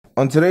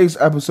On today's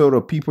episode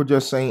of People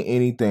Just Saying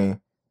Anything,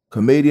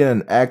 comedian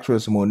and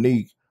actress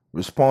Monique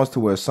responds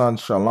to her son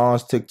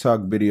Shalon's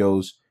TikTok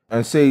videos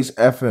and says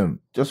F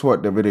him. Just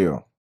watch the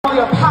video. I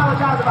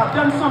apologize if I've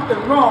done something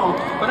wrong,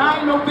 but I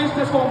ain't no bitch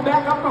that's gonna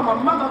back up from a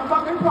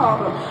motherfucking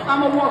problem.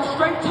 I'ma walk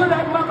straight to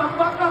that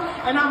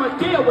motherfucker and I'ma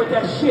deal with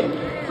that shit.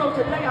 So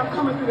today I'm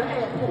coming through the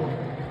airport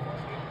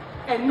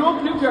in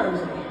Newark, New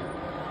Jersey.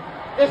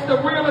 It's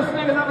the realest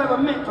niggas I've ever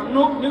met from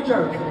Newark, New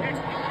Jersey.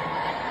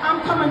 I'm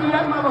coming through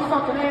that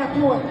motherfucking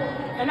airport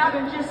and I've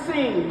been just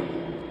seen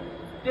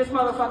this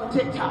motherfucking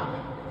TikTok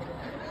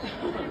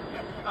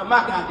of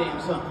my goddamn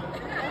son.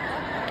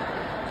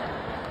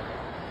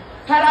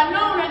 Had I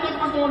known that nigga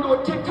was gonna do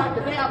a TikTok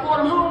the day I brought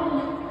him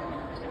home,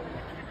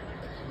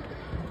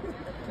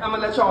 I'm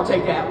gonna let y'all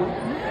take that one.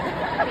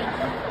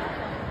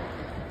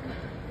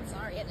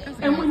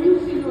 And when you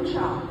see your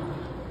child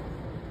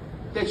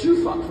that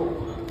you fuck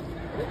for,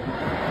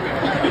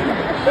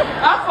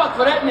 I fucked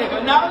for that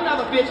nigga, not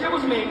another bitch, it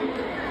was me.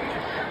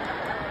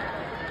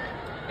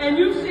 And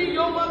you see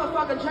your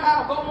motherfucking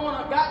child go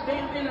on a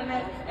goddamn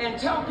internet and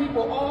tell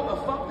people all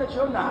the fuck that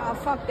you're not. Oh,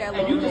 fuck that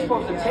and you just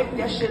supposed to take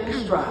that shit in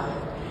stride.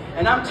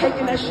 And I'm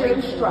taking that shit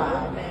in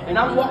stride. And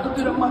I'm walking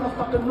through the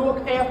motherfucking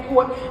Newark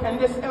airport and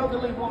this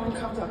elderly woman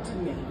comes up to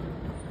me.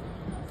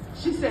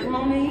 She said,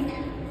 Monique.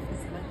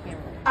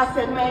 I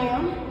said,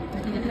 ma'am.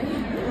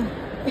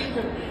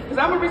 Because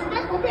I'm a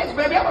respectful bitch,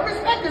 baby. I'm a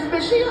respect this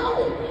bitch. She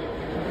old.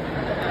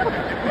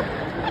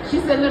 She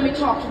said, let me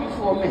talk to you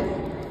for a minute.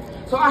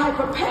 So I had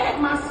prepared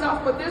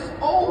myself for this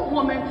old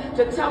woman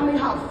to tell me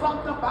how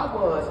fucked up I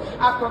was.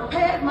 I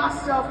prepared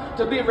myself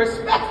to be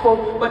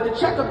respectful, but to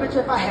check a bitch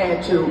if I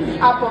had to.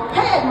 I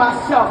prepared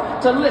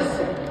myself to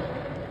listen.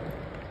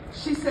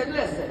 She said,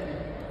 listen,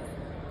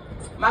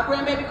 my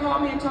grandbaby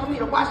called me and told me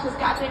to watch this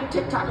goddamn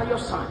TikTok of your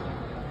son.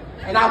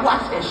 And I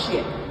watched that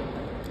shit.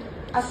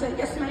 I said,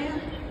 yes,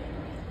 ma'am.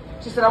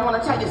 She said, I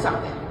want to tell you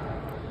something.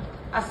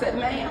 I said,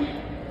 ma'am.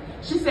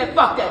 She said,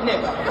 fuck that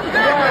nigga. I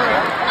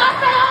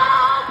said,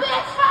 oh,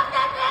 bitch, fuck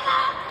that nigga.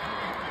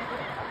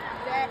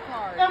 That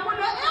part. And when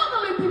the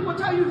elderly people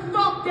tell you,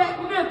 fuck that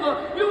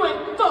nigga, you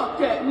ain't fuck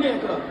that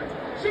nigga.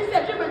 She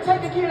said, you've been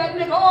taking care of that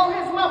nigga all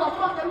his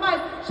motherfucking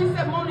life. She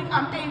said, Monique,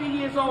 I'm 80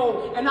 years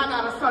old, and I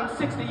got a son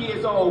 60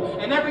 years old.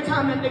 And every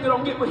time that nigga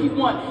don't get what he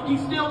want, he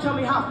still tell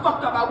me how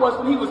fucked up I was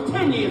when he was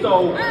 10 years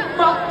old.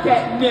 Fuck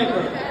that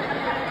nigga.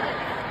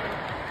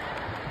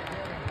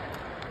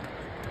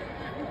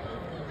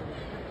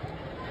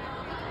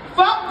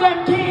 Fuck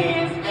them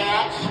kids,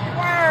 bitch.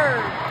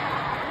 Word.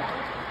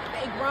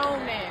 They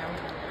grown now.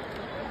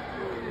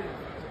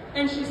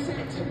 And she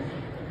said to me,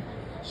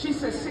 she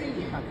said, see,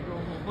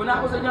 when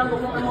I was a younger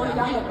woman, Monique,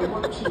 I had to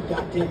work too,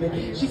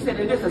 goddammit. She said,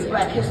 and this is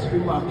Black History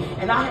Month,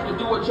 and I had to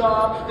do a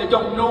job that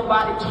don't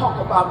nobody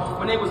talk about.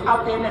 When they was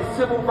out there in that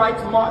civil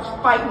rights march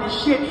fighting and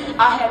shit,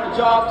 I had a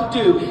job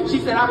to do. She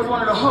said, I was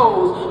one of the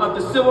hoes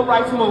of the civil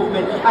rights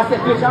movement. I said,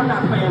 bitch, I'm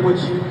not playing with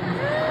you.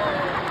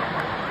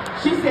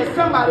 She said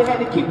somebody had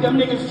to keep them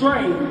niggas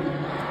drained.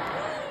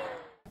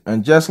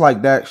 And just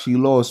like that, she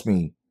lost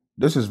me.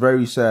 This is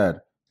very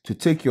sad. To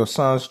take your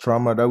son's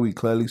trauma that we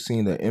clearly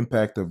seen the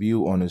impact of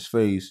you on his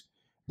face,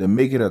 then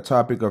make it a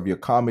topic of your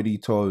comedy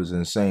tour is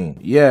insane.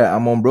 Yeah,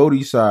 I'm on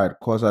Brody's side,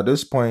 cause at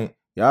this point,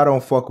 y'all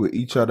don't fuck with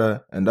each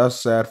other, and that's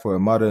sad for a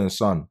mother and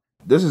son.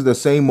 This is the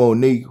same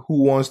Monique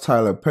who wants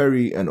Tyler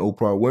Perry and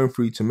Oprah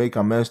Winfrey to make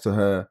amends to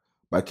her,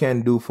 but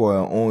can't do for her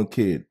own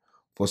kid.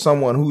 For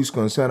someone who's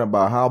concerned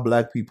about how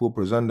black people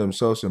present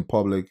themselves in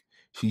public,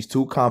 she's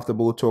too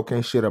comfortable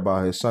talking shit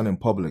about her son in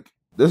public.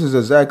 This is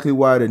exactly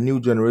why the new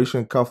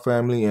generation cut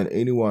family and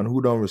anyone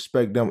who don't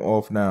respect them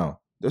off now.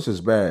 This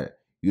is bad.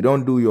 You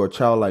don't do your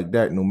child like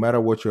that no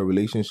matter what your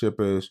relationship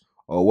is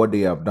or what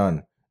they have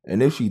done.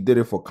 And if she did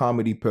it for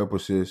comedy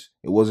purposes,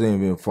 it wasn't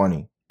even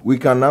funny. We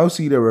can now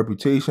see the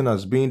reputation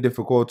as being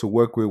difficult to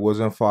work with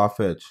wasn't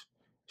far-fetched.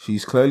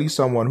 She's clearly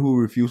someone who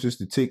refuses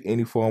to take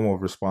any form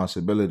of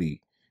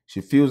responsibility. She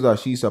feels that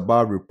she's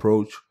above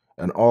reproach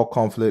and all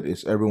conflict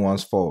is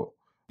everyone's fault.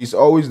 She's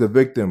always the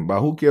victim,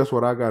 but who cares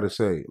what I gotta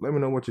say? Let me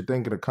know what you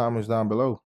think in the comments down below.